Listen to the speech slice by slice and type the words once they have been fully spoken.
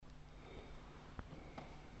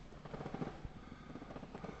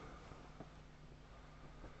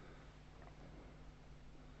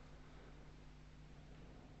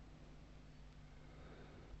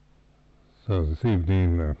So this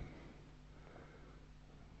evening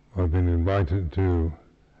I've been invited to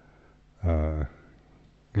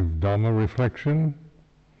give Dhamma reflection,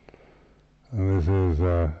 and this is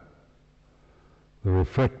the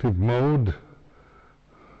reflective mode,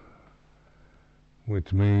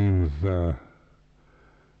 which means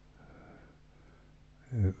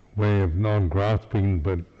way of non-grasping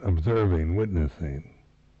but observing, witnessing.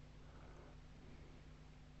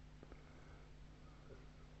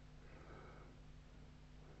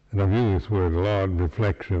 And I've used this word a lot,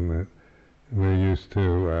 reflection. We're used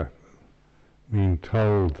to being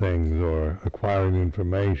told things or acquiring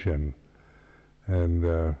information,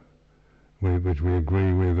 and which we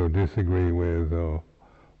agree with or disagree with or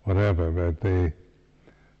whatever, but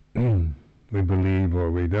we believe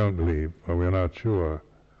or we don't believe, or we're not sure.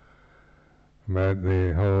 But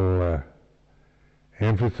the whole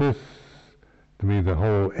emphasis, to me the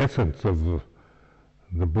whole essence of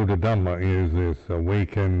the Buddha Dhamma is this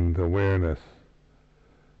awakened awareness,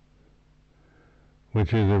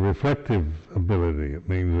 which is a reflective ability. It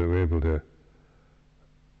means that we're able to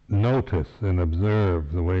notice and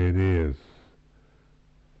observe the way it is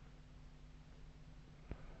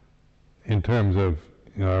in terms of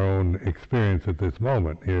our own experience at this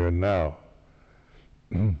moment, here and now.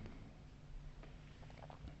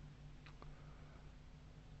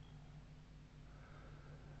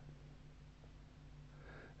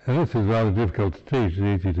 And this is rather difficult to teach.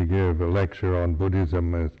 It's easy to give a lecture on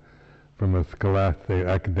Buddhism from a scholastic,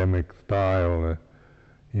 academic style,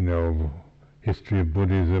 history of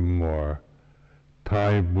Buddhism, or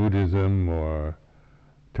Thai Buddhism, or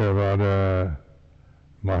Theravada,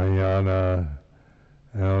 Mahayana,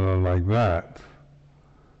 and like that,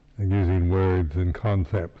 and using words and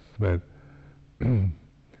concepts. But even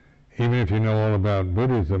if you know all about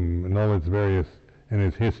Buddhism and all its various, and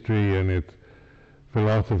its history and its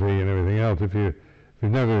philosophy and everything else, if you've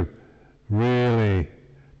never really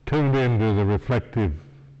tuned into the reflective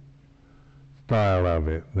style of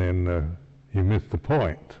it, then you miss the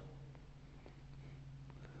point.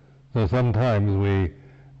 So sometimes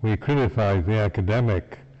we criticize the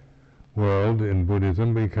academic world in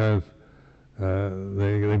Buddhism because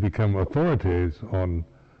they become authorities on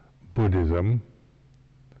Buddhism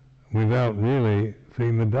without really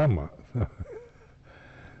seeing the Dhamma.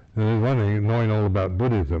 There's one thing, knowing all about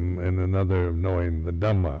Buddhism, and another knowing the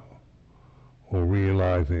Dhamma, or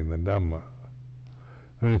realizing the Dhamma.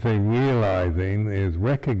 When I say realizing, is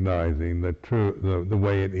recognizing the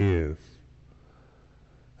way it is.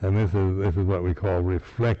 And this is what we call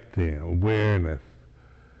reflecting, awareness,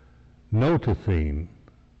 noticing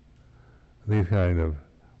these kind of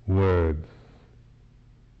words.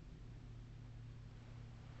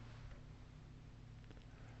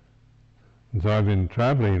 And so I've been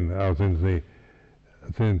traveling now since the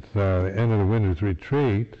end of the winter's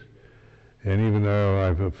retreat, and even though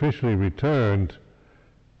I've officially returned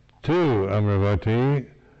to Amaravati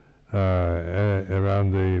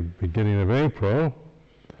around the beginning of April,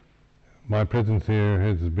 my presence here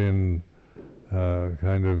has been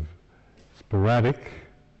kind of sporadic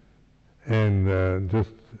and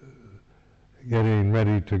just getting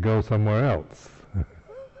ready to go somewhere else.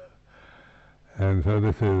 And so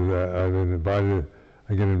this is, I've been invited,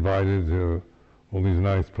 I get invited to all these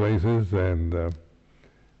nice places, and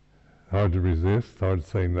hard to resist, hard to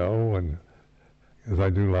say no, and because I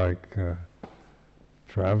do like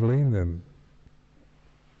traveling, and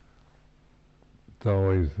it's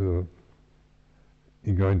always, you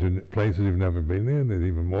go into places you've never been in, it's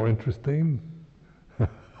even more interesting.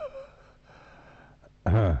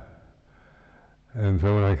 And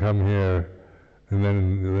so when I come here, and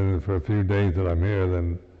then for a few days that I'm here,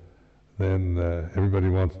 then everybody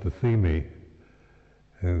wants to see me,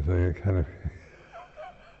 and so I kind of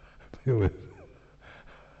feel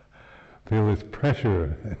this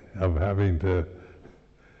pressure of having to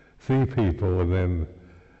see people, and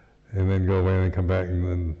then go away and come back,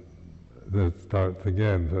 and then it starts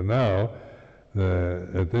again. So now,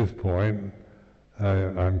 at this point,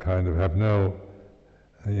 I'm kind of have no,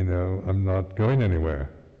 I'm not going anywhere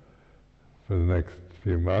for the next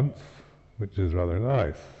few months, which is rather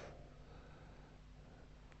nice.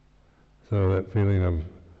 So that feeling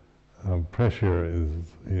of pressure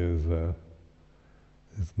is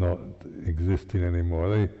not existing anymore.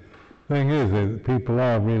 The thing is that people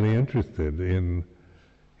are really interested in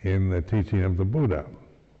the teaching of the Buddha.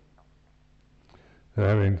 So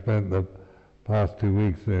having spent the past 2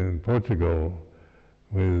 weeks in Portugal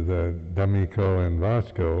with D'Amico and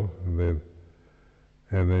Vasco,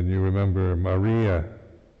 and then you remember Maria,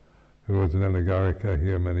 who was an Anagarika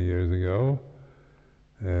here many years ago,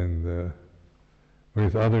 and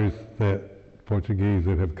with others that Portuguese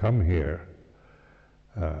that have come here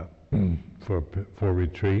for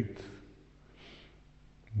retreats.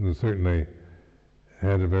 We certainly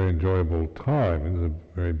had a very enjoyable time. It was a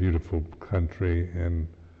very beautiful country and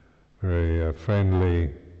very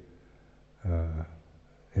friendly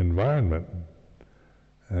environment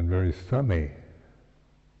and very sunny.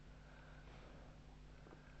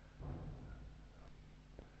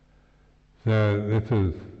 So this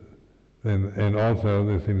is, and also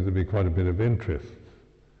there seems to be quite a bit of interest.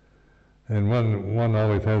 And one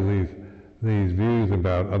always has these views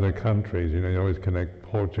about other countries. You know, you always connect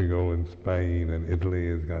Portugal and Spain and Italy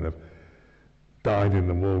as kind of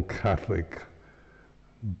dyed-in-the-wool Catholic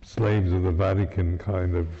slaves of the Vatican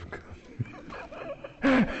kind of.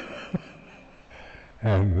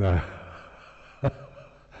 And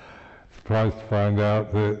surprised to find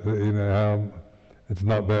out that you know how it's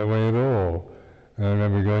not that way at all. And I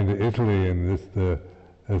remember going to Italy and just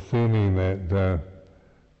assuming that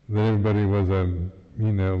everybody was a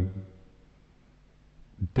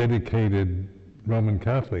dedicated Roman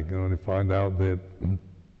Catholic, and only find out that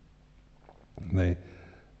they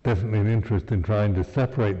definitely an interest in trying to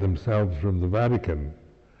separate themselves from the Vatican,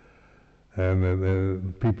 and the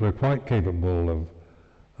people are quite capable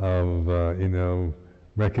of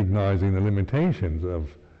recognizing the limitations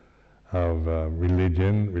of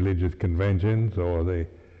religious conventions, or the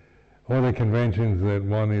conventions that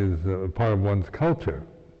one is part of one's culture.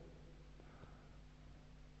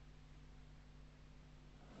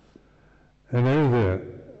 And there is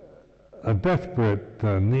a desperate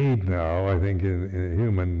need now, I think, in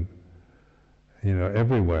human,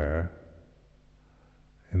 everywhere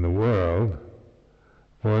in the world,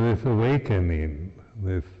 for this awakening.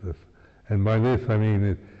 And by this I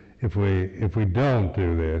mean, if we don't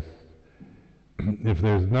do this, if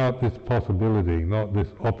there's not this possibility, not this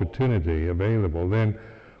opportunity available, then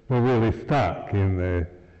we're really stuck in the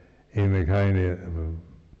kind of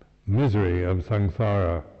misery of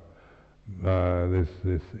samsara.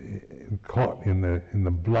 This caught in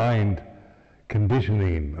the blind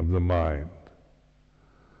conditioning of the mind.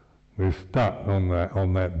 We're stuck on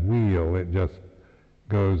that wheel. It just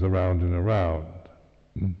goes around and around.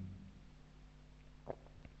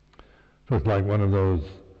 So it's like one of those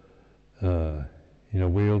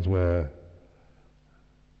wheels where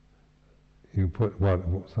you put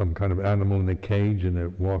some kind of animal in a cage and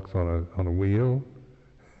it walks on a wheel.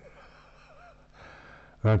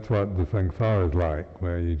 That's what the samsara is like,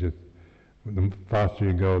 where the faster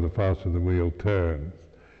you go, the faster the wheel turns.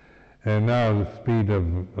 And now the speed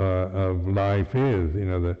of life is,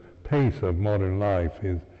 the pace of modern life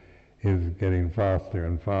is getting faster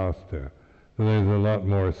and faster. So there's a lot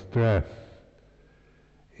more stress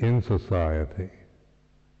in society,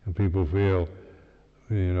 and people feel,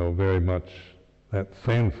 very much that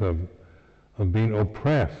sense of being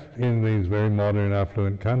oppressed in these very modern,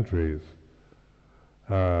 affluent countries.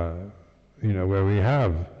 Where we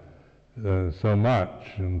have so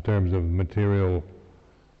much in terms of material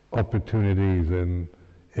opportunities and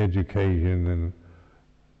education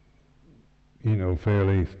and,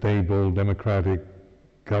 fairly stable democratic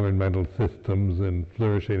governmental systems and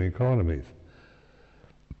flourishing economies.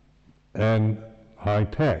 And high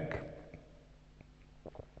tech.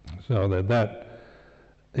 So that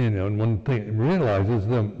and one thing realizes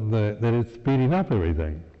that it's speeding up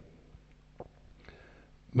everything.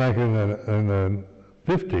 Back in the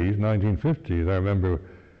 50s, 1950s, I remember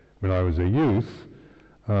when I was a youth,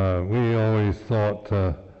 we always thought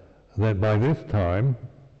that by this time,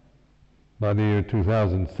 by the year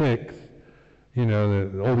 2006,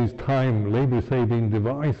 all these time labor-saving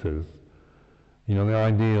devices, the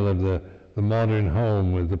ideal of the modern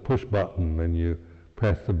home with the push button, and you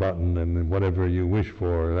press the button and then whatever you wish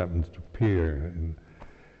for happens to appear.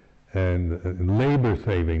 And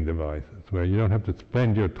labor-saving devices, where you don't have to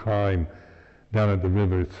spend your time down at the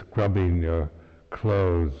river scrubbing your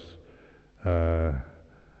clothes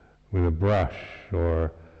with a brush,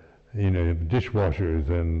 or dishwashers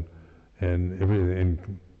and everything,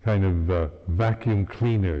 and kind of vacuum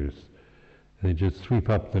cleaners. They just sweep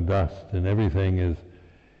up the dust, and everything is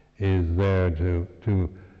there to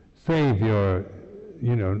save your,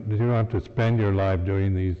 you don't have to spend your life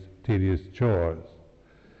doing these tedious chores.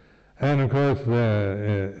 And of course,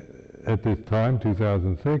 at this time,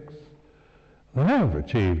 2006, they have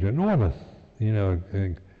achieved enormous,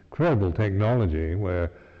 incredible technology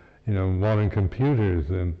where, modern computers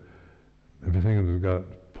and everything has got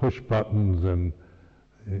push buttons, and,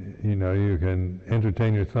 you can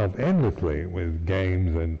entertain yourself endlessly with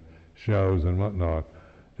games and shows and whatnot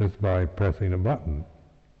just by pressing a button.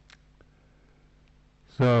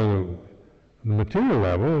 So, the material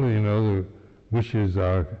level, wishes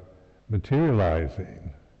are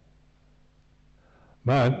materializing.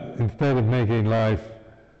 But instead of making life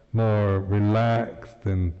more relaxed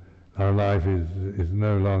and our life is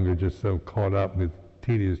no longer just so caught up with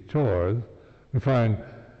tedious chores, we find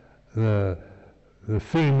the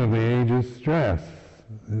theme of the age is stress,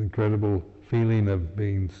 the incredible feeling of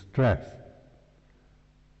being stressed.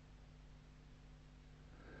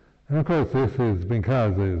 And of course this is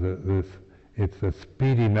because it's a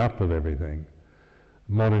speeding up of everything.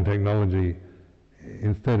 Modern technology,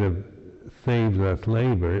 instead of saves us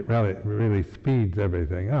labor, it really speeds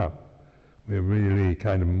everything up. We're really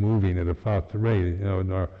kind of moving at a faster rate. You know,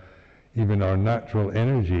 in even our natural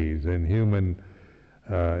energies and human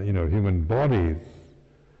bodies,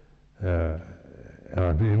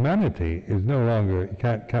 humanity is no longer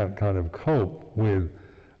can't kind of cope with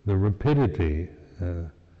the rapidity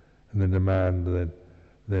and the demand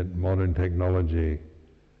that modern technology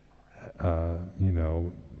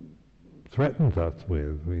threatens us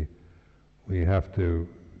with. We have to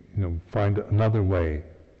find another way,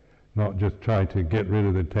 not just try to get rid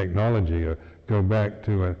of the technology or go back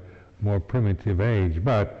to a more primitive age,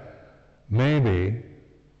 but maybe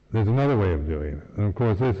there's another way of doing it. And of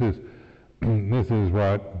course this is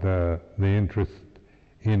what the interest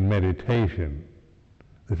in meditation,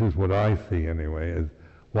 this is what I see anyway, is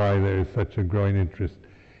why there is such a growing interest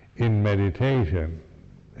in meditation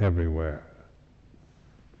everywhere.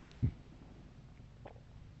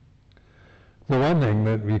 So one thing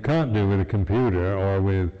that you can't do with a computer or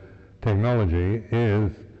with technology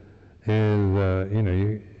is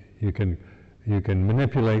you can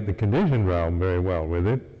manipulate the conditioned realm very well with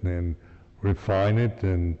it and refine it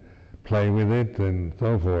and play with it and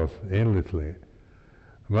so forth endlessly.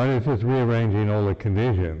 But it's just rearranging all the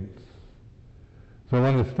conditions. So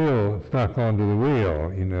one is still stuck onto the wheel,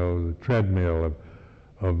 the treadmill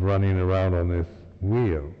of running around on this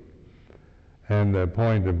wheel. And the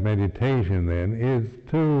point of meditation then is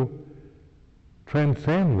to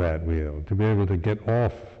transcend that wheel, to be able to get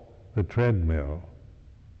off the treadmill.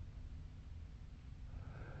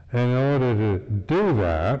 And in order to do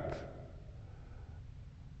that,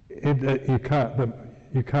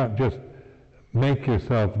 you can't just make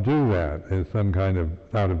yourself do that as some kind of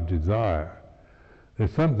out of desire.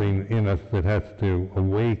 There's something in us that has to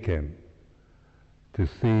awaken to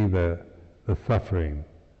see the suffering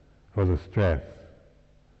or the stress,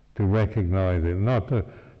 to recognize it, not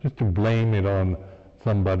just to blame it on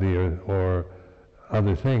somebody or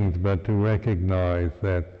other things, but to recognize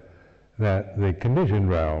that the conditioned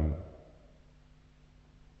realm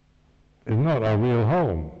is not our real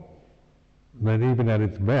home, that even at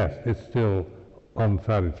its best it's still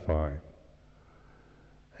unsatisfying.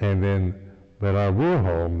 And then that our real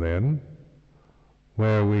home then,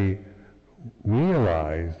 where we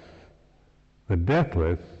realize the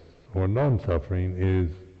deathless or non-suffering,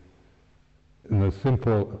 is in the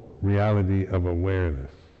simple reality of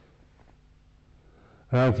awareness.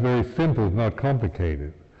 Now it's very simple, it's not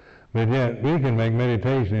complicated. But yet we can make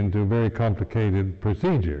meditation into a very complicated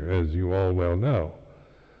procedure, as you all well know.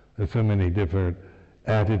 There's so many different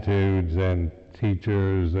attitudes and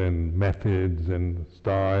teachers and methods and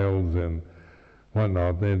styles and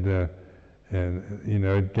whatnot. And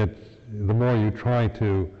it gets, the more you try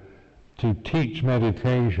to teach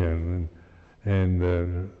meditation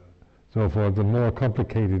and so forth, the more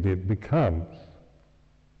complicated it becomes.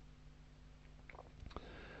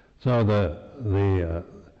 So the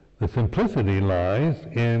simplicity lies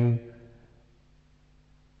in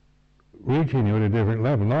reaching you at a different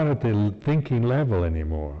level, not at the thinking level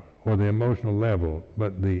anymore, or the emotional level,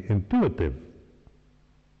 but the intuitive.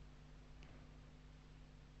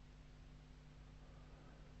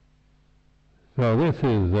 So this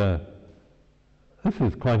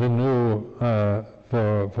is quite a new,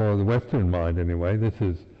 for the Western mind anyway, this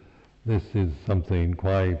is something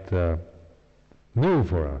quite new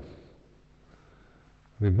for us.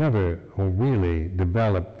 We've never really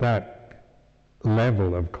developed that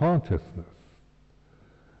level of consciousness.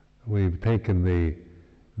 We've taken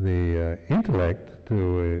the intellect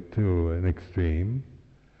to an extreme,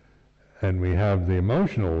 and we have the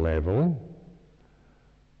emotional level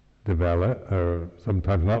developed, or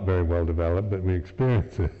sometimes not very well developed, but we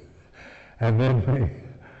experience it. And then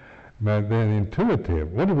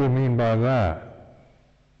intuitive. What do we mean by that?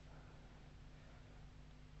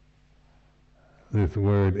 This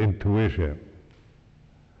word intuition.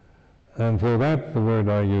 And so that's the word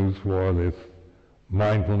I use for this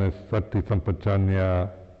mindfulness, sati sampajanya,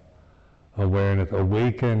 awareness,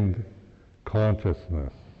 awakened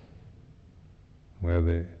consciousness,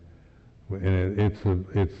 where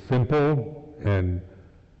it's simple and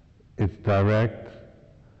it's direct.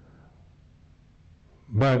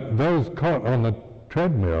 But those caught on the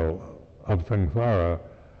treadmill of samsara,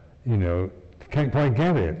 can't quite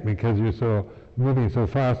get it because you're moving so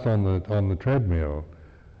fast on the treadmill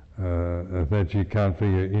that you can't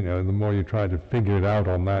figure. The more you try to figure it out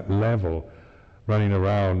on that level, running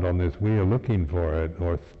around on this wheel looking for it,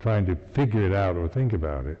 or trying to figure it out or think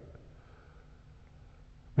about it,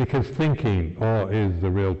 because thinking is the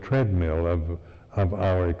real treadmill of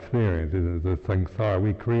our experience. It is the samsara.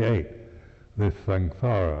 We create this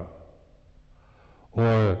samsara.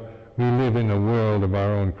 Or we live in a world of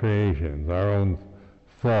our own creations, our own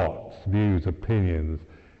thoughts, views, opinions,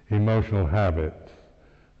 emotional habits.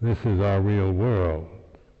 This is our real world,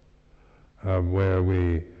 where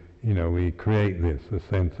we create this, a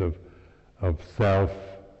sense of self,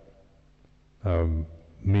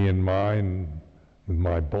 me and mine, with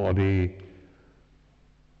my body,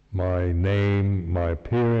 my name, my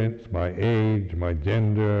appearance, my age, my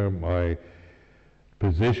gender, my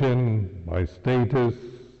position, my status,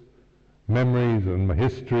 memories and my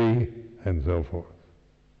history, and so forth.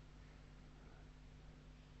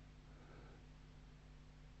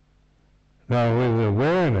 Now with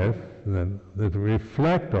awareness that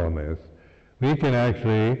reflect on this, we can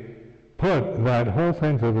actually put that whole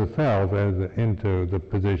sense of the self into the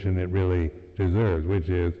position it really deserves, which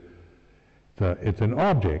is it's an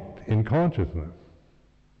object in consciousness.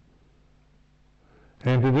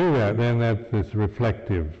 And to do that, then that's this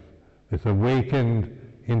reflective, this awakened,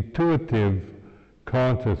 intuitive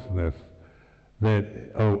consciousness that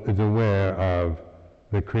is aware of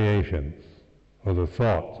the creations, or the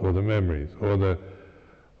thoughts, or the memories, or the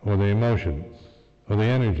emotions, or the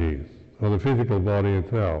energies, or the physical body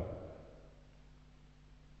itself.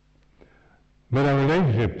 But our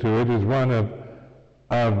relationship to it is one of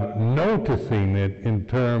noticing it in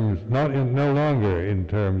terms, no longer in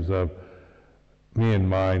terms of me and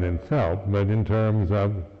mine and self, but in terms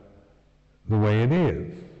of the way it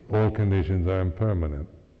is. All conditions are impermanent.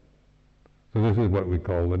 So this is what we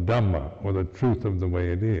call the Dhamma, or the truth of the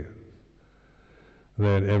way it is.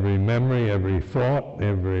 That every memory, every thought,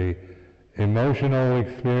 every emotional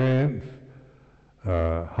experience,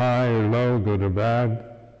 high or low, good or bad,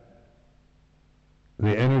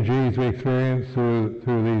 the energies we experience through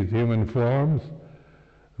these human forms,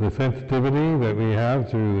 the sensitivity that we have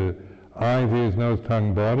through the eyes, ears, nose,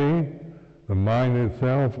 tongue, body, the mind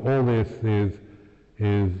itself, all this is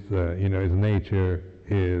nature,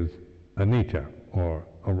 is anicca, or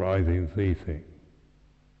arising, ceasing,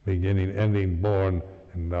 beginning, ending, born,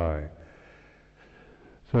 and dying.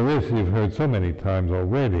 So this you've heard so many times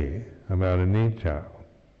already about anicca.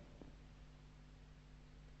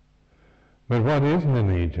 But what is an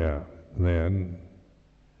anicca then?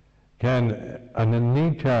 Can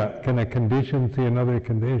a condition see another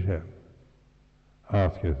condition?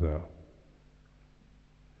 Ask yourself.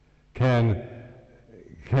 Can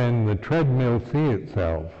the treadmill see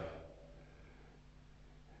itself?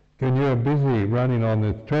 When you're busy running on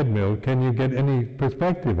this treadmill, can you get any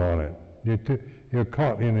perspective on it? You're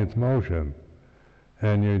caught in its motion,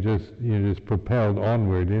 and you're just propelled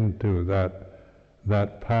onward into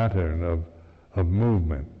that pattern of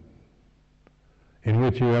movement, in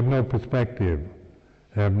which you have no perspective,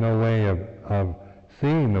 have no way of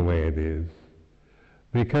seeing the way it is,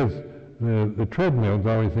 because the treadmill's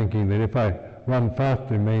always thinking that if I run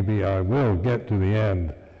faster, maybe I will get to the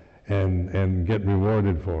end and get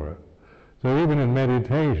rewarded for it. So even in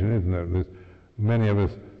meditation, isn't it? Many of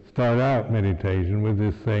us start out meditation with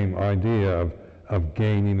this same idea of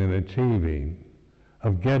gaining and achieving,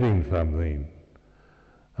 of getting something,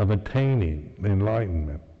 of attaining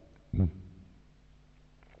enlightenment.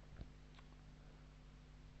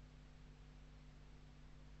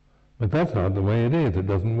 But that's not the way it is. It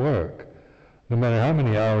doesn't work. No matter how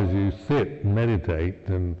many hours you sit and meditate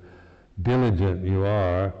and diligent you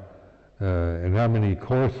are, and how many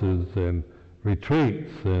courses and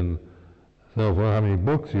retreats and so forth, how many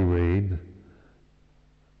books you read,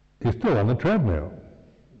 you're still on the treadmill.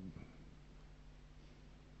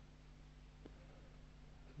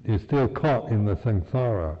 You're still caught in the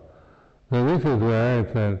samsara. So this is where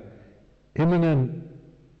it's an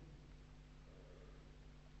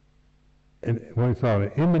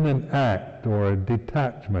imminent act or a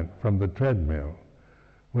detachment from the treadmill,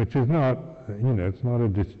 which is not, it's not a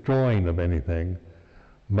destroying of anything,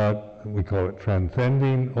 but we call it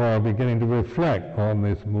transcending or beginning to reflect on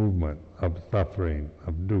this movement of suffering,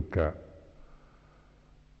 of dukkha.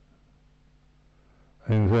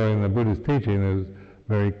 And so in the Buddhist teaching it's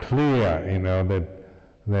very clear,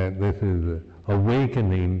 that this is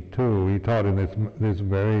awakening too. He taught in this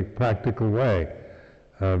very practical way.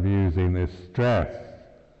 of using this stress,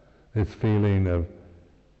 this feeling of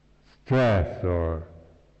stress or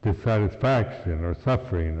dissatisfaction or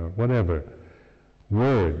suffering or whatever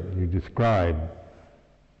word you describe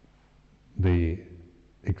the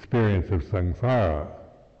experience of samsara,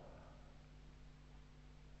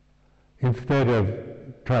 instead of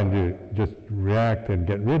trying to just react and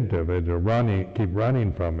get rid of it or keep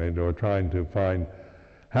running from it or trying to find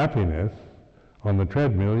happiness on the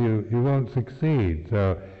treadmill, you won't succeed.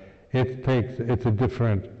 So it's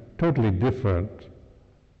a totally different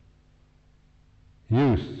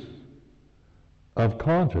use of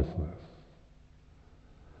consciousness.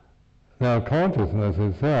 Now, consciousness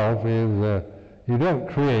itself is, you don't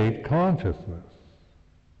create consciousness.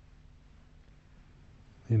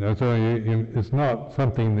 So it's not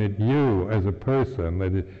something that you, as a person,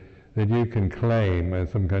 that you can claim as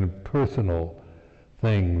some kind of personal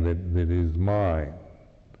thing that is mine.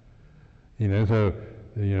 So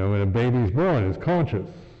when a baby's born, it's conscious.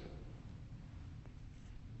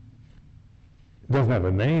 It doesn't have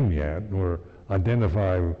a name yet, or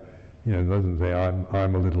identify. It doesn't say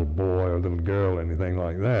I'm a little boy or a little girl or anything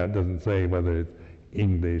like that. It doesn't say whether it's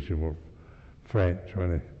English or French or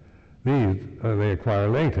anything. These they acquire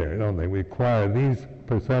later, don't they? We acquire these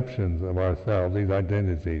perceptions of ourselves, these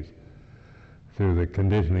identities, through the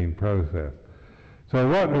conditioning process. So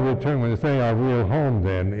what we return, when we say our real home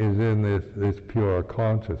then, is in this pure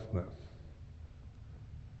consciousness.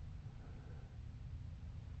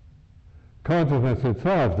 Consciousness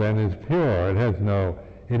itself then is pure,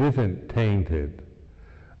 it isn't tainted.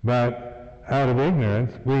 But out of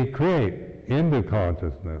ignorance we create into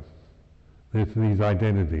consciousness these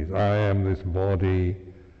identities. I am this body,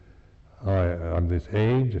 I'm this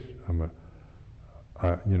age,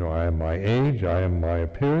 I am my age, I am my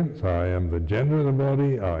appearance, I am the gender of the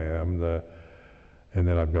body, and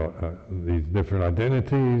then I've got these different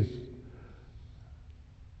identities,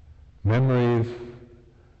 memories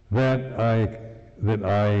that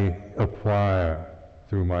I acquire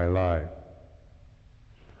through my life.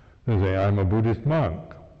 They say, I'm a Buddhist monk.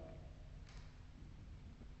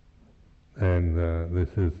 And this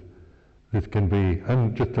can be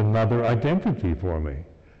just another identity for me.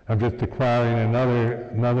 I'm just acquiring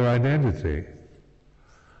another identity.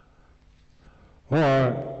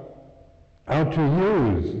 Or how to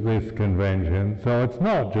use this convention so it's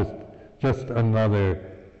not just another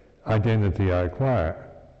identity I acquire.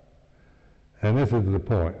 And this is the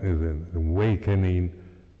point, is in awakening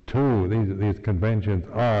to these conventions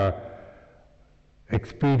are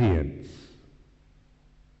expedients.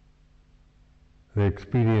 They're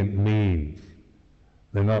expedient means.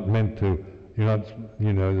 They're not meant to,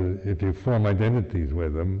 if you form identities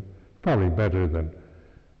with them, probably better than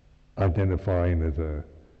identifying as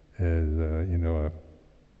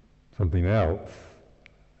something else.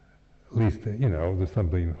 At least, there's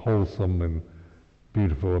something wholesome and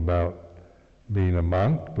beautiful about being a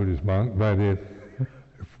monk, Buddhist monk, but it's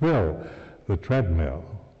still the treadmill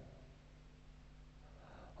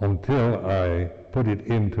until I put it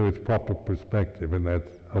into its proper perspective, and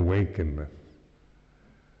that's awakeness.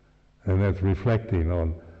 And that's reflecting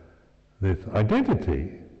on this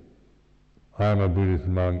identity. I'm a Buddhist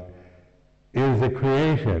monk is a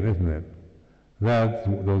creation, isn't it?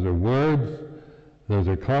 Those are words, those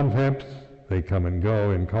are concepts, they come and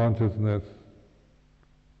go in consciousness.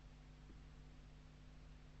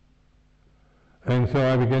 And so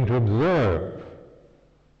I begin to observe.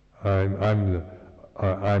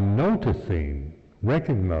 I'm noticing,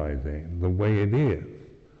 recognizing the way it is.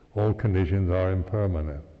 All conditions are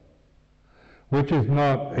impermanent. Which is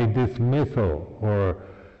not a dismissal, or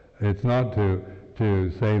it's not to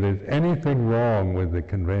say there's anything wrong with the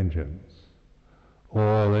conventions,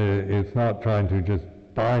 or it's not trying to just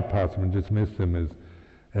bypass them and dismiss them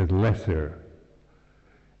as lesser.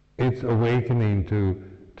 It's awakening to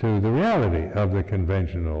the reality of the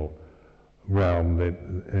conventional realm,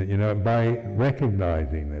 that by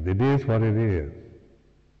recognizing it. It is what it is.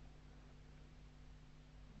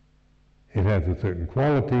 It has a certain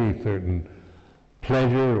quality, certain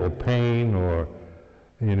pleasure or pain, or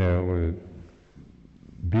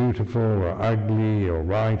beautiful or ugly, or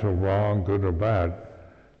right or wrong, good or bad.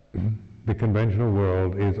 The conventional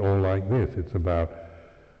world is all like this. It's about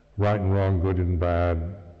right and wrong, good and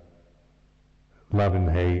bad, love and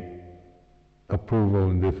hate, approval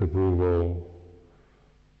and disapproval,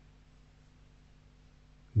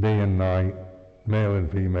 day and night, male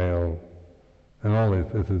and female, and all this.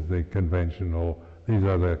 This is the conventional.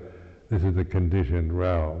 This is the conditioned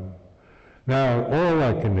realm. Now, all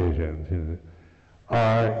our conditions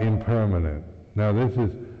are impermanent. Now,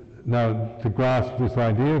 to grasp this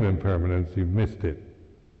idea of impermanence, you've missed it.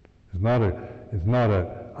 It's not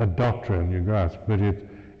a doctrine you grasp, but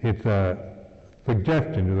it's a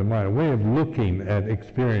suggestion to the mind, a way of looking at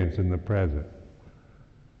experience in the present,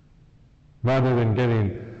 rather than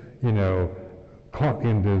getting, caught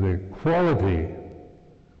into the quality,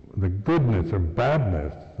 the goodness or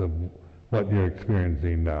badness of what you're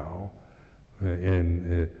experiencing now,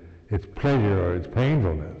 in its pleasure or its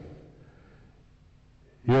painfulness.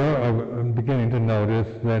 You're beginning to notice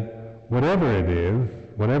that whatever it is,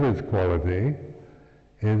 whatever its quality,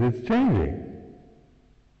 it's changing.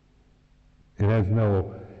 It has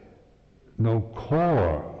no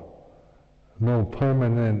core, no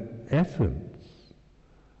permanent essence,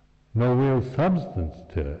 no real substance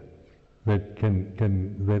to it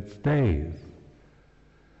that stays.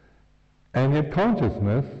 And yet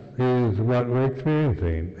consciousness is what we're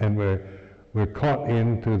experiencing, and we're caught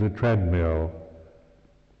into the treadmill,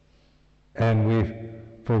 and we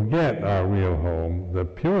forget our real home, the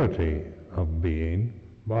purity of being,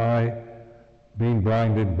 by being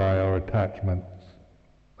blinded by our attachments,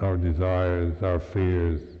 our desires, our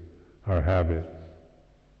fears, our habits.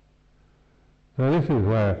 So this is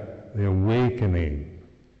where the awakening,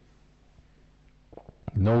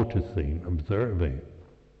 noticing, observing,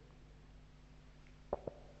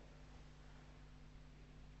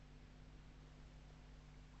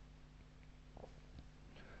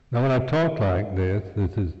 now when I talk like this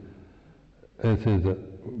is a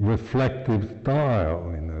reflective style,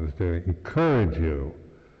 to encourage you.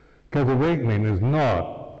 Because awakening is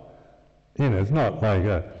not, it's not like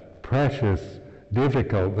a precious,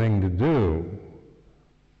 difficult thing to do.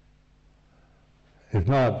 It's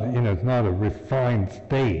not, it's not a refined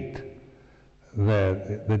state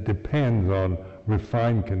that depends on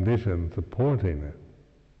refined conditions supporting it.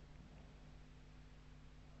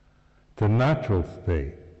 It's a natural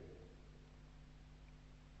state.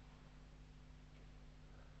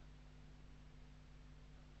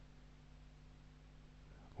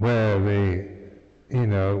 Where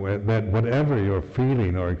that whatever you're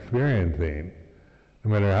feeling or experiencing,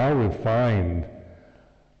 no matter how refined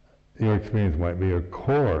your experience might be, or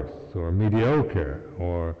coarse, or mediocre,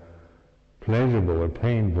 or pleasurable, or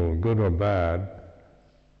painful, good or bad,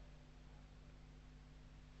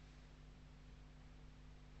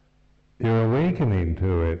 you're awakening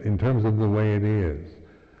to it in terms of the way it is.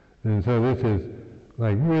 And so this is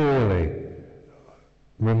like really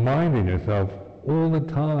reminding yourself all the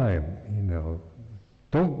time,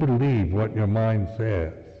 don't believe what your mind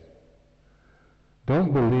says.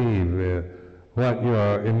 Don't believe what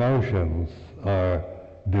your emotions are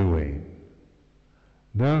doing.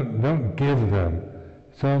 Don't give them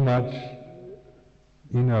so much,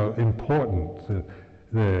 importance.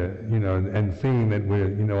 And seeing that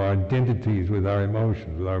we're, our identities with our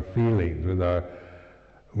emotions, with our feelings, with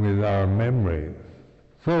our memories,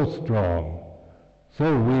 so strong,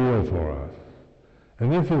 so real for us.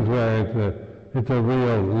 And this is where it's a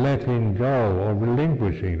real letting go, or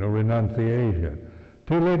relinquishing, or renunciation.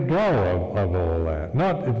 To let go of all that.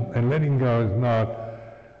 And letting go is not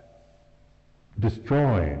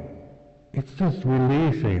destroying. It's just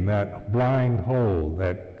releasing that blind hold,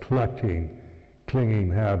 that clutching,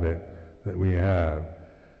 clinging habit that we have,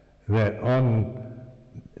 that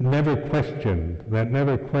never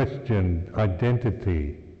questioned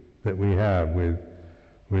identity that we have with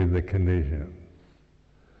the condition.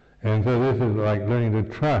 And so this is like learning to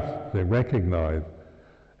trust, to recognize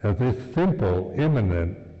as this simple,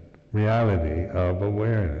 immanent reality of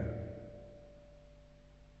awareness.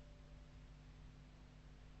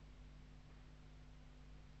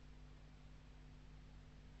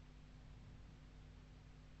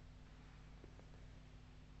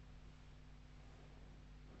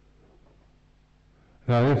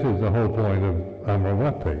 Now this is the whole point of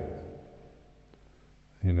Amaravati.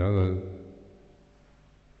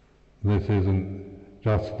 This isn't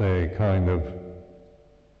just a kind of,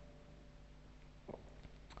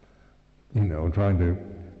 trying to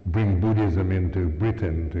bring Buddhism into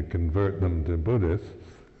Britain to convert them to Buddhists,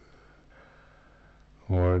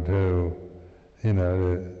 or to,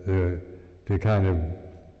 to kind of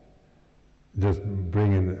just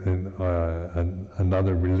bring in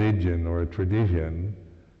another religion or a tradition,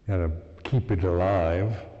 kind of keep it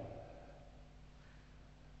alive.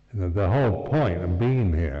 The whole point of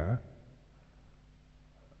being here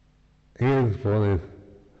is for this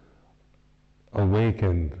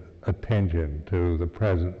awakened attention to the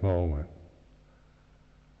present moment.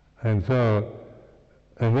 And so,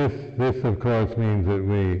 this of course means that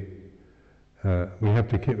we have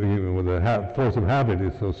to keep, the force of habit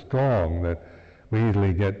is so strong that we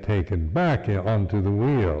easily get taken back onto the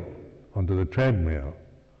wheel, onto the treadmill.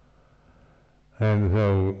 And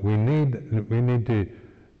so we need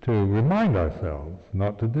to remind ourselves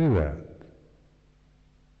not to do that.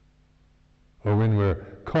 Or when we're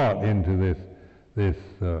caught into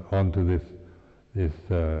onto this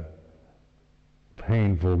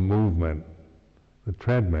painful movement, the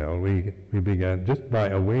treadmill, we began just by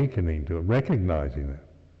awakening to it, recognizing it.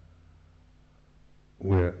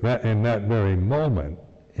 In that very moment,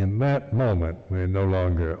 we're no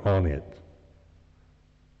longer on it.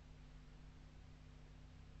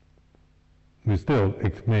 We're still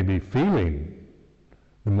maybe feeling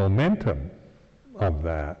the momentum of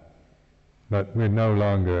that, but we're no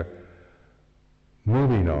longer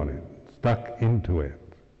moving on it, stuck into it.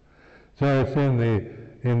 So it's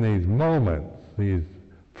in these moments, these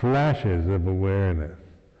flashes of awareness,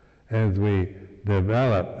 as we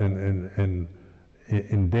develop in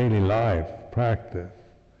daily life practice,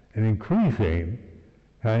 an increasing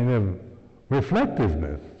kind of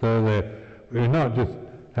reflectiveness, so that we're not just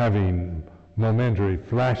having momentary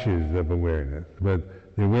flashes of awareness, but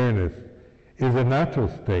the awareness is a natural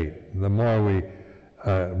state. The more we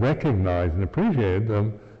recognize and appreciate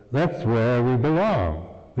them, that's where we belong.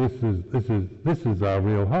 This is our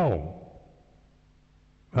real home.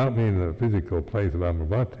 I don't mean the physical place of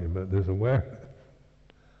Amaravati, but this awareness.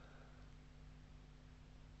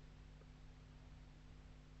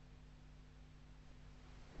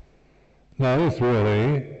 Now this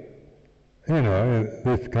really,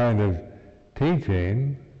 this kind of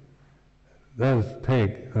teaching does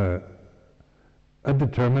take a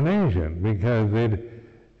determination, because the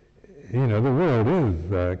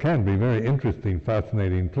world can be a very interesting,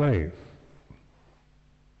 fascinating place.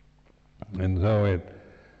 And so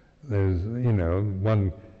there's,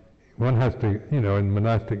 one has to, in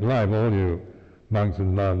monastic life, all you monks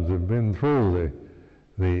and nuns have been through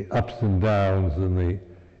the ups and downs and the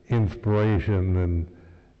inspiration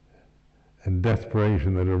and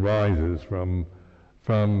desperation that arises from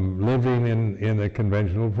living in a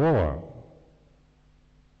conventional form.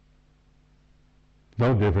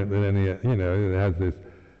 No different than any, it has this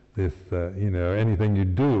anything you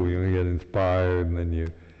do, you get inspired, and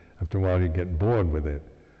then after a while you get bored with it.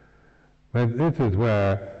 But this is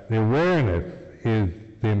where the awareness is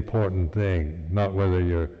the important thing, not whether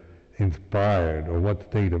you're inspired or what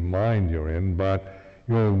state of mind you're in, but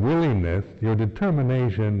your willingness, your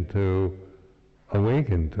determination to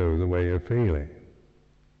awaken to the way you're feeling.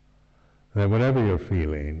 That whatever you're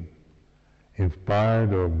feeling,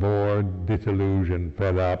 inspired or bored, disillusioned,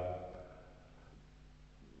 fed up,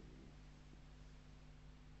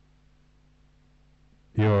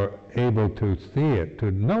 you're able to see it,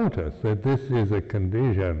 to notice that this is a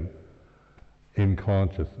condition in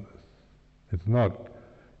consciousness. It's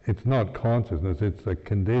not consciousness, it's a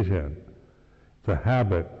condition. It's a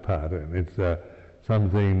habit pattern. It's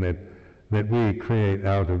something that we create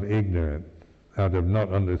out of ignorance, out of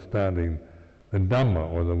not understanding the Dhamma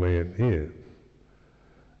or the way it is.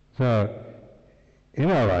 So, in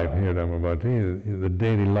our life here at Amaravati, the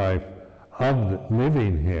daily life of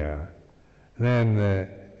living here, then the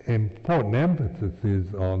important emphasis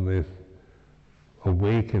is on this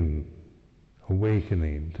awakening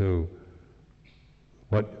to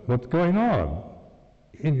what's going on.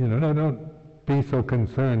 Don't be so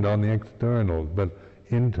concerned on the externals, but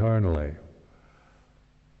internally.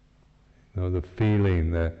 The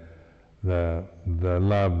feeling, the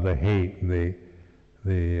love, the hate,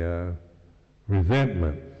 the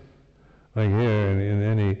resentment. Like here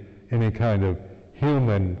in any kind of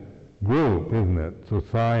human group, isn't it?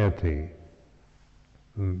 Society.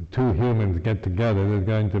 Two humans get together, there's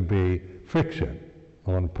going to be friction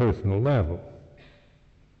on a personal level,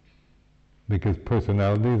 because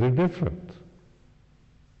personalities are different.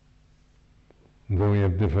 And so we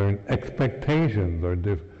have different expectations or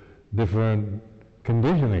different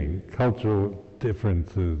conditioning, cultural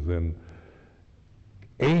differences and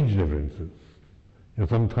age differences.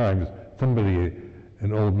 Sometimes somebody,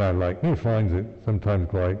 an old man like me, finds it sometimes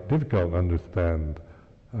quite difficult to understand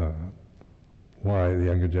why the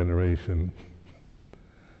younger generation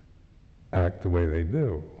act the way they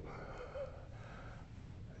do.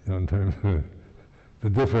 In terms of the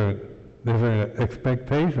different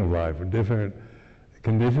expectation of life, or different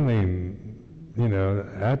conditioning,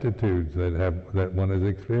 attitudes that one has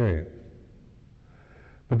experienced.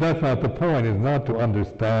 But that's not the point. It's not to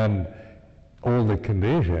understand all the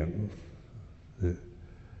conditions.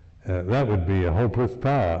 That would be a hopeless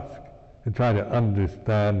task, to try to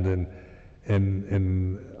understand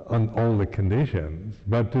on all the conditions,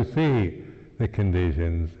 but to see the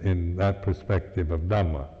conditions in that perspective of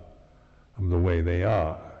Dhamma, of the way they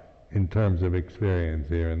are, in terms of experience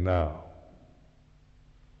here and now.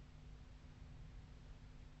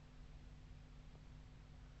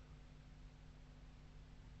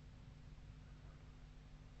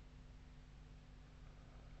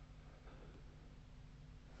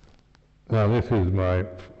 well, this will be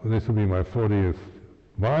my 40th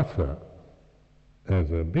Vasa as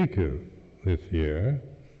a bhikkhu this year,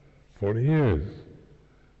 40 years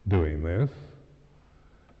doing this,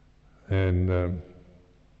 and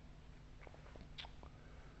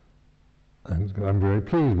I'm very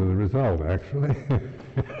pleased with the result, actually.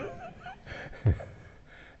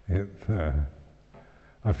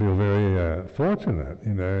 I feel very fortunate,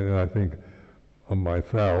 and I think of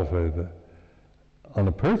myself on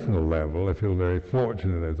a personal level, I feel very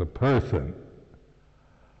fortunate as a person.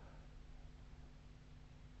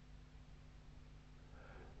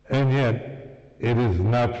 And yet, it is a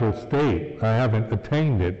natural state. I haven't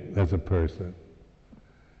attained it as a person.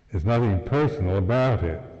 There's nothing personal about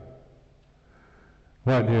it.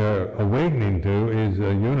 What you're awakening to is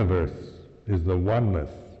a universe, is the oneness.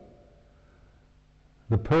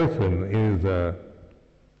 The person is a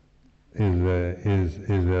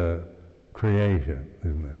creation,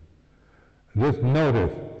 isn't it? Just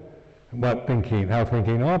notice how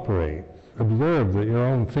thinking operates. Observe that your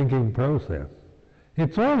own thinking process.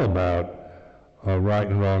 It's all about right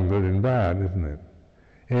and wrong, good and bad, isn't it?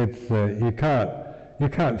 It's you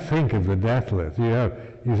can't think of the deathless. You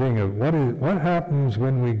think of what happens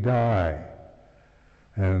when we die.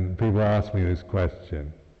 And people ask me this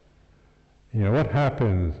question. What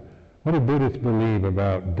happens? What do Buddhists believe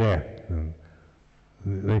about death? And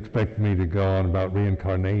they expect me to go on about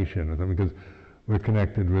reincarnation or something because we're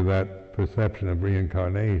connected with that perception of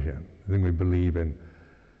reincarnation. I think we believe in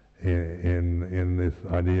this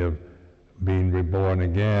idea of being reborn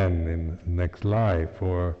again in the next life,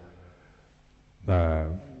 or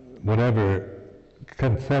whatever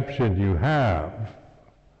conception you have.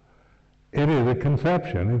 It is a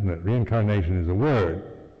conception, isn't it? Reincarnation is a word.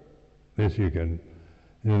 This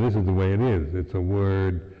this is the way it is. It's a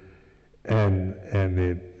word, and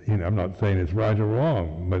it, I'm not saying it's right or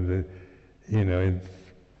wrong, but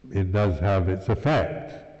it does have its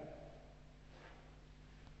effect.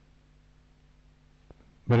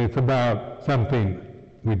 But it's about something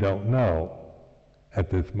we don't know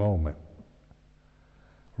at this moment,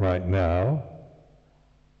 right now.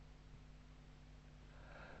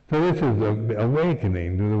 So this is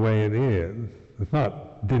awakening to the way it is. It's not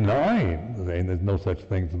denying, saying there's no such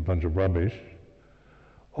thing as a bunch of rubbish,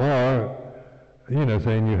 or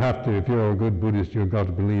saying you have to, if you're a good Buddhist, you've got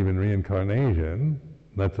to believe in reincarnation.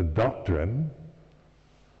 That's a doctrine.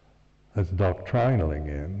 That's doctrinal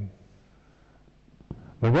again.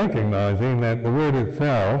 But recognizing that the word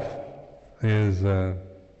itself is it's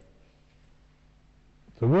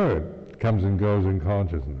a word. It comes and goes in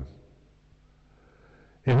consciousness.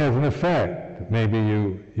 It has an effect. Maybe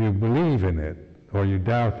you believe in it, or you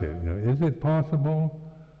doubt it. Is it possible?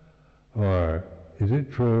 Or is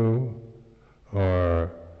it true?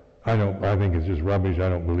 Or I think it's just rubbish, I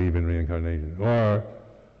don't believe in reincarnation. Or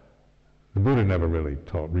the Buddha never really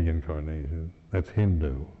taught reincarnation. That's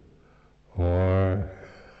Hindu. Or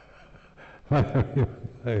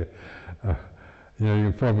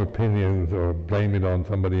you form opinions or blame it on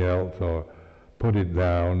somebody else or put it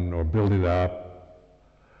down or build it up.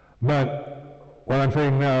 But what I'm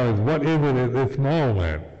saying now is, what is it at this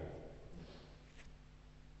moment?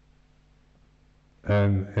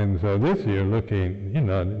 And so this year looking,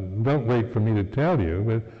 don't wait for me to tell you,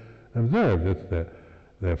 but observe just the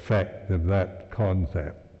effect of that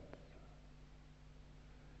concept.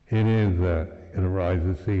 It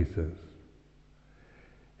arises, ceases.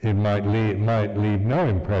 It might leave no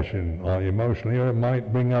impression emotionally, or it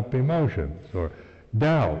might bring up emotions, or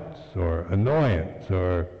doubts, or annoyance,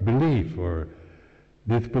 or belief, or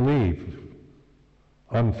disbelief,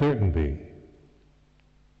 uncertainty.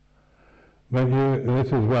 But this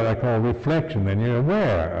is what I call reflection, and you're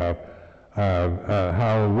aware of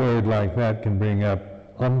how a word like that can bring up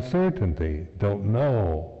uncertainty. Don't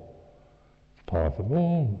know. It's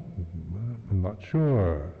possible. I'm not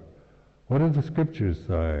sure. What do the scriptures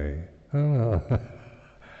say? I don't know.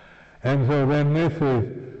 And so then this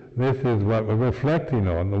is what we're reflecting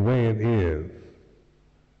on, the way it is.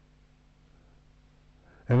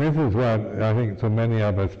 And this is what I think so many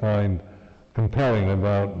of us find compelling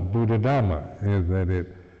about Buddha Dhamma, is that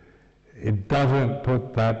it doesn't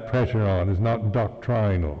put that pressure on. It's not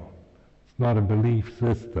doctrinal. It's not a belief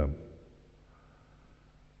system.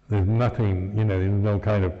 There's nothing, there's no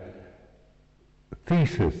kind of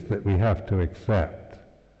thesis that we have to accept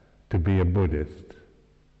to be a Buddhist.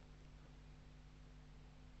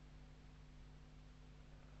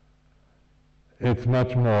 It's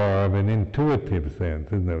much more of an intuitive sense,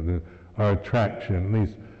 isn't it? Our attraction, at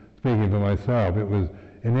least speaking for myself, it was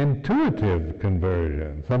an intuitive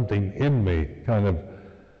conversion. Something in me kind of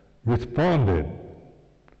responded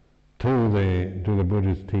to the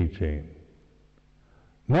Buddhist teaching.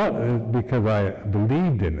 Not because I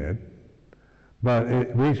believed in it, but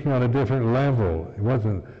it reached me on a different level. It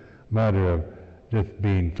wasn't a matter of just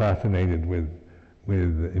being fascinated with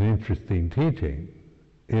an interesting teaching.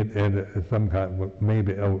 It had some kind of,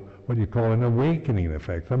 maybe what you call an awakening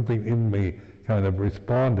effect. Something in me kind of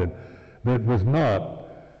responded that was not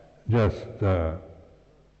just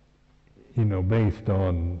based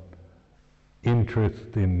on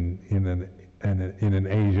interest in an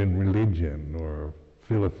Asian religion or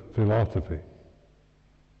philosophy.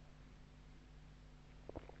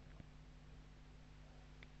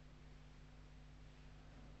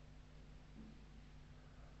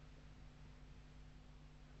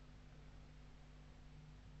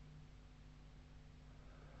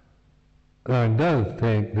 So it does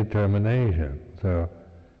take determination. So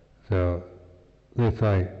this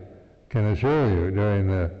I can assure you,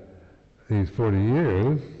 during these 40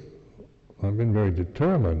 years, I've been very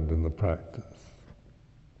determined in the practice,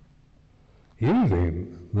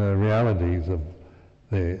 using the realities of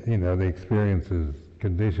the experiences,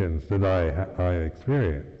 conditions that I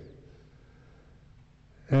experience.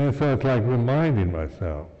 And so it's like reminding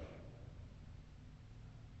myself,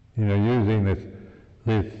 using this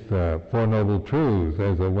Four Noble Truths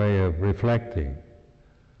as a way of reflecting.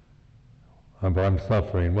 I'm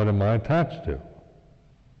suffering, what am I attached to?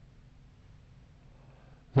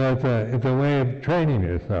 So it's a way of training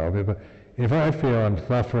yourself. If I feel I'm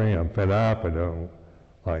suffering, I'm fed up, I don't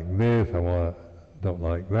like this, don't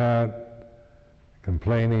like that,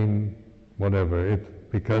 complaining, whatever, it's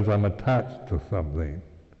because I'm attached to something.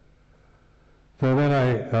 So then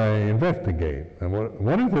I investigate, and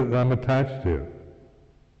what is it that I'm attached to?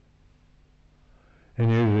 And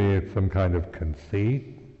usually it's some kind of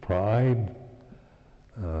conceit, pride,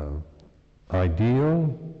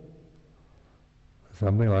 ideal,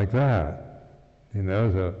 something like that.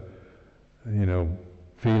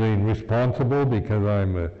 Feeling responsible because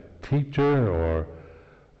I'm a teacher, or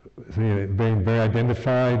being very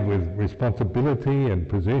identified with responsibility and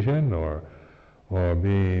position, or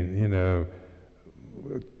being,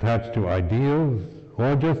 attached to ideals,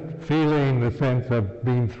 or just feeling the sense of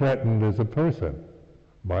being threatened as a person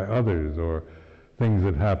by others or things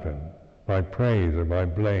that happen, by praise or by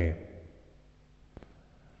blame.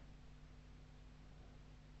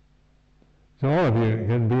 So all of you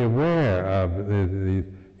can be aware of these,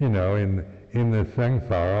 in the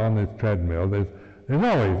samsara, on this treadmill, there's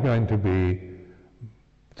always going to be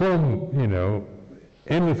some,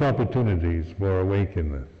 endless opportunities for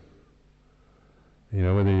awakeness.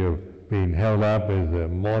 Whether you're being held up as a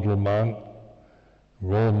model monk,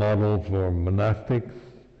 role model for monastics,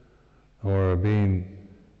 or being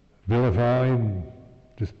vilified,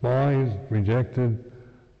 despised, rejected,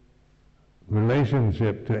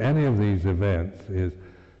 relationship to any of these events is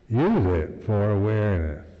use it for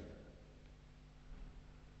awareness.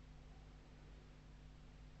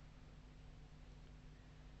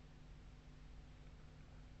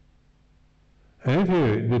 And if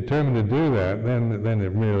you're determined to do that, then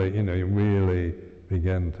it really, you really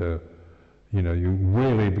begin to, you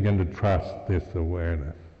really begin to trust this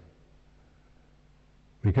awareness.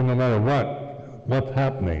 Because no matter what's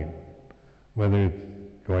happening, whether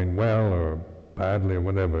it's going well or badly or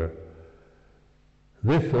whatever,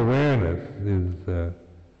 this awareness is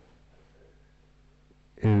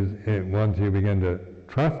once you begin to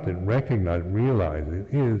trust it, recognize, realize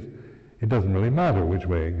it doesn't really matter which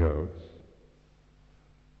way it goes.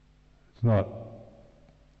 It's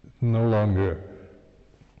no longer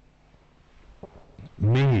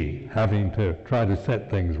me having to try to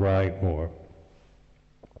set things right or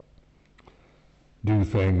do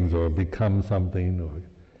things or become something or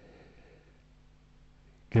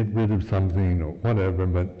get rid of something or whatever,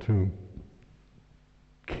 but to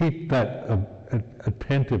keep that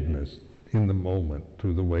attentiveness in the moment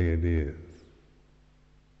to the way it is.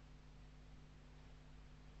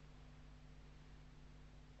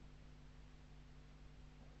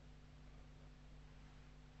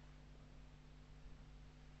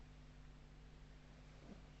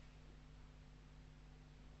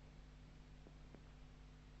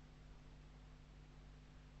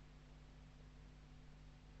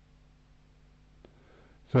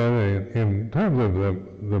 So in terms of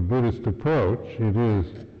the Buddhist approach, it is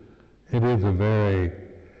a very,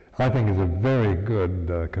 I think it's a very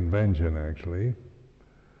good convention actually.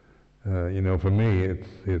 For me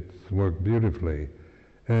it's worked beautifully.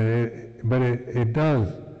 But it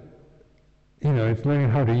does, it's learning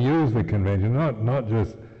how to use the convention, not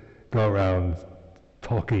just go around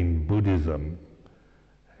talking Buddhism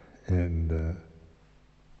and,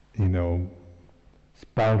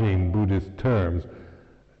 spouting Buddhist terms,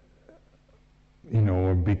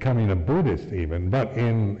 or becoming a Buddhist even, but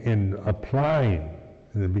in applying,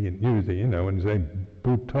 using, when you say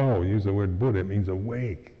Buddho, use the word Buddha, it means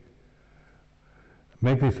awake.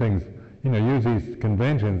 Make these things, use these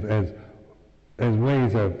conventions as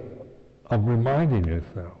ways of reminding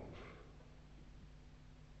yourself.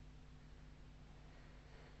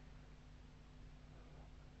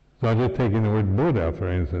 So just taking the word Buddha,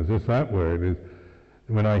 for instance, just that word is,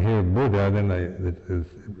 when I hear Buddha, then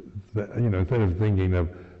instead of thinking of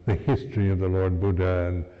the history of the Lord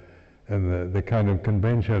Buddha and the kind of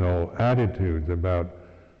conventional attitudes about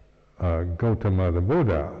Gautama the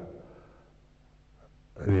Buddha,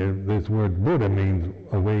 this word Buddha means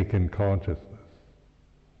awakened consciousness,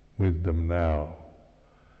 wisdom now.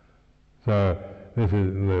 So this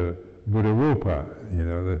is the Buddha Rupa,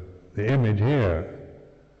 the image here.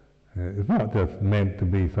 It's not just meant to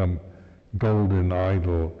be some golden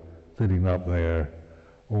idol sitting up there,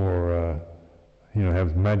 or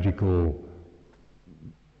has magical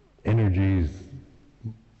energies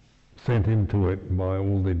sent into it by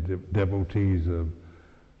all the devotees of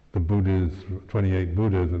the Buddhas, 28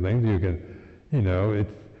 Buddhas and things. You can,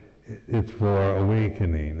 it's for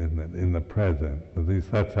awakening in the present. At least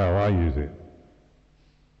that's how I use it.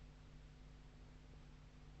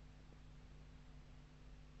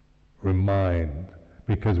 Remind,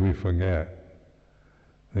 because we forget.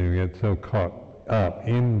 And we get so caught up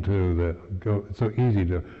into it's so easy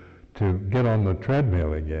to get on the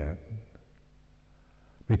treadmill again.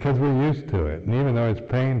 Because we're used to it. And even though it's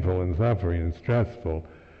painful and suffering and stressful,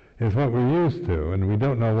 it's what we're used to, and we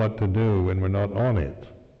don't know what to do when we're not on it.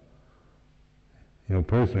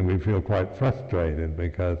 Personally, we feel quite frustrated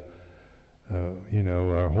because,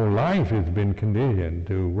 our whole life has been conditioned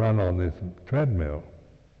to run on this treadmill.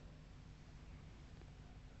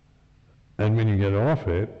 And when you get off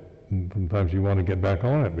it, sometimes you want to get back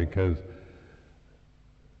on it because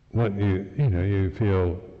what you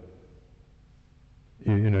feel,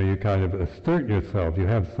 you kind of assert yourself, you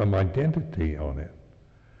have some identity on it.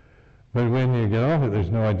 But when you get off it, there's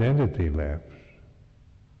no identity left.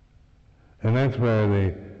 And that's where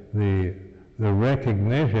the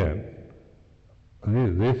recognition,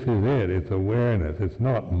 this is it, it's awareness, it's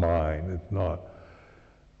not mine, it's not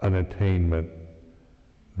an attainment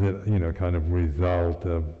that, kind of result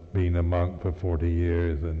of being a monk for 40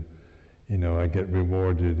 years and, I get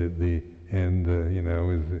rewarded at the end,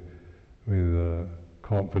 with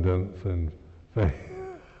confidence and faith.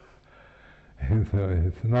 And so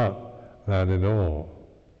it's not that at all.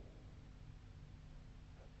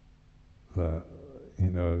 The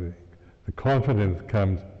confidence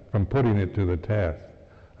comes from putting it to the test,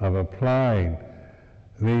 of applying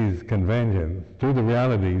these conventions to the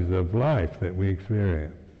realities of life that we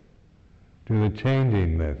experience, to the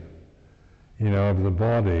changingness, of the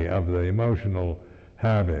body, of the emotional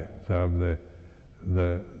habits, of the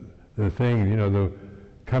things, the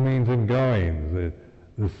comings and goings,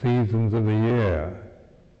 the seasons of the year,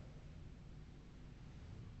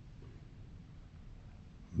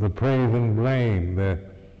 the praise and blame, the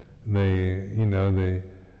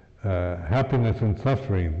happiness and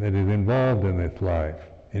suffering that is involved in this life,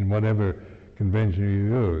 in whatever convention you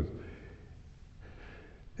use,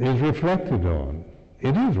 is reflected on.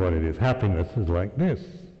 It is what it is. Happiness is like this.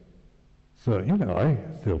 So, I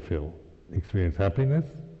still experience happiness,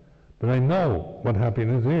 but I know what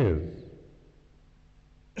happiness is.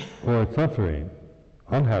 Or suffering,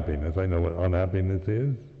 unhappiness, I know what unhappiness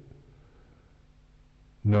is.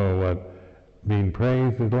 Know what being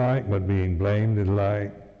praised is like, what being blamed is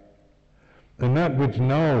like. And that which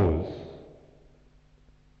knows,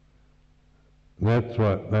 that's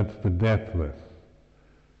the deathless.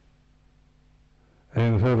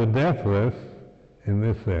 And so the deathless, in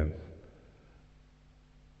this sense,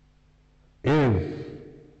 is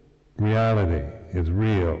reality, is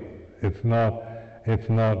real. It's not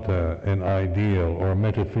an ideal or a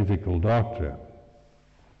metaphysical doctrine,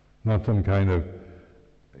 not some kind of,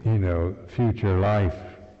 future life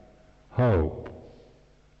hope,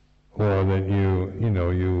 or that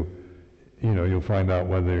you'll find out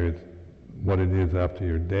whether it's what it is after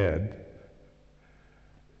you're dead.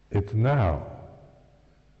 It's now.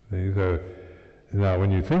 See, so now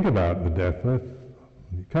when you think about the deathless,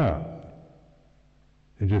 you can't.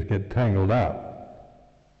 You just get tangled up.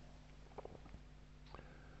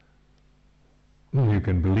 You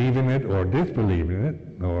can believe in it or disbelieve in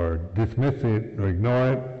it, or dismiss it or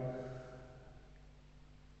ignore it.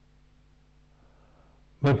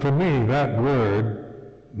 But for me, that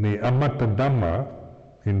word, the amatta dhamma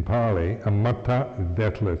in Pali, amatta is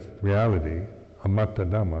deathless reality, amatta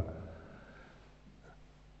dhamma,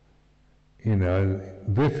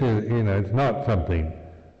 This is, it's not something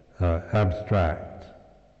abstract.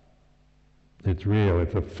 It's real,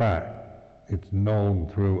 it's a fact. It's known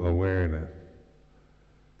through awareness.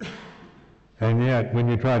 And yet, when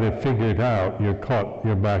you try to figure it out,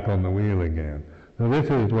 you're back on the wheel again. So this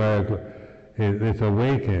is where it's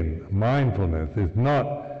awakened. Mindfulness is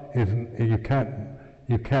not, you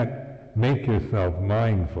can't make yourself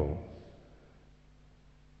mindful.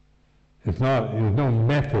 There's no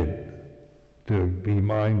method to be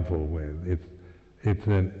mindful with. It's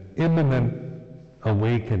an imminent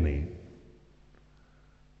awakening.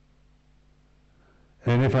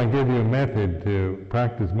 And if I give you a method to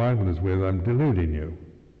practice mindfulness with, I'm deluding you.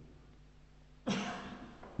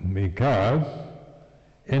 Because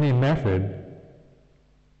any method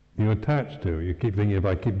you attach to, you keep thinking, if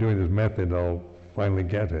I keep doing this method, I'll finally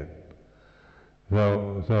get it.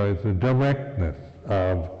 So it's a directness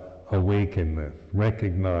of awakeness,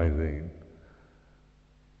 recognizing,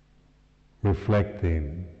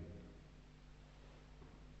 reflecting,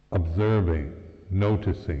 observing,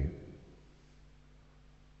 noticing,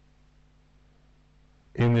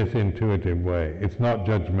 in this intuitive way. It's not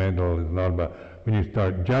judgmental, it's not about, when you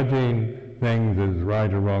start judging things as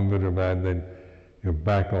right or wrong, good or bad, then you're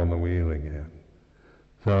back on the wheel again.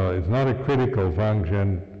 So it's not a critical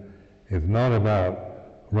function, it's not about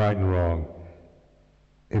right and wrong.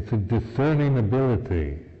 It's a discerning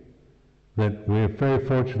ability that we're very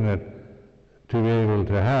fortunate to be able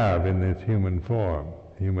to have in this human form,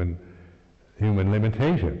 human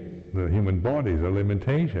limitation. The human body is a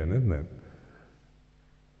limitation, isn't it?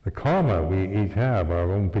 The karma we each have,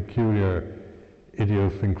 our own peculiar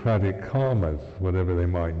idiosyncratic karmas, whatever they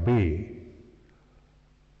might be.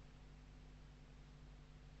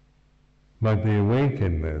 But the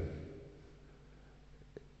awakenedness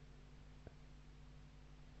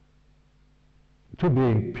to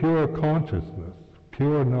being pure consciousness,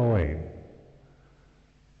 pure knowing,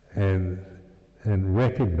 and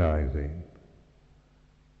recognizing.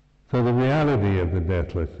 So the reality of the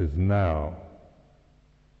deathless is now.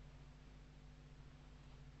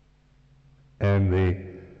 And the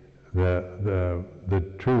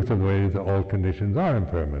truth of the way is that all conditions are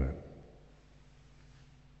impermanent.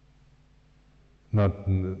 Not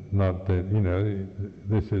that,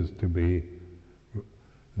 this is to be,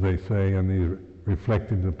 they say, and these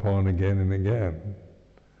reflected upon again and again.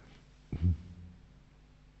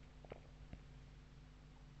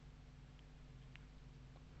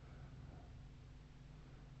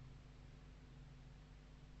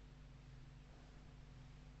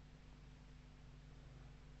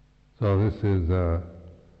 So this is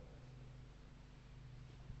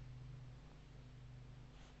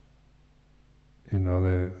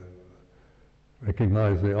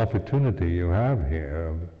recognize the opportunity you have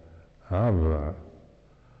here of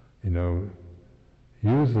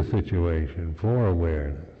use the situation for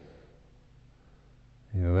awareness.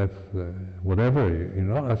 That's whatever, you're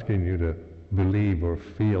not asking you to believe or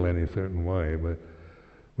feel any certain way, but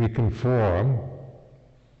we conform.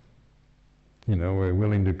 We're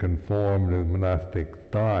willing to conform to the monastic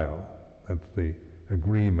style. That's the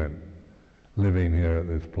agreement. Living here at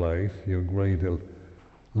this place, you agree to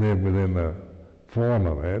live within the form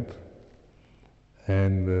of it,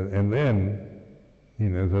 and then,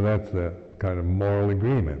 so that's the kind of moral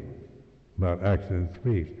agreement about action and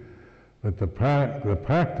speech. But the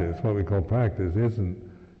practice, what we call practice,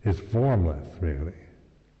 is formless, really.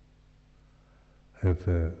 It's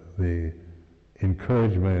the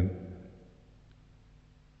encouragement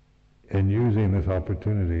and using this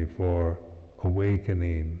opportunity for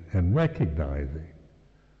awakening and recognizing,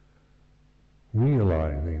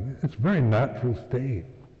 realizing. It's a very natural state.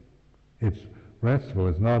 It's restful.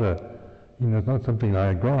 It's not it's not something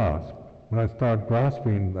I grasp. When I start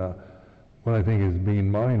grasping what I think is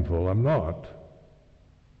being mindful, I'm not.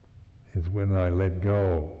 It's when I let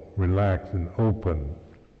go, relax and open,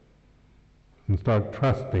 and start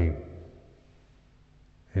trusting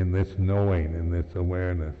in this knowing, in this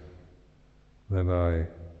awareness, that I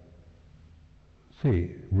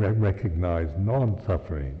recognize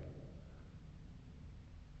non-suffering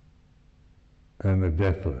and the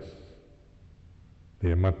deathless,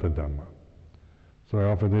 the anatta Dhamma. So I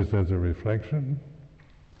offer this as a reflection.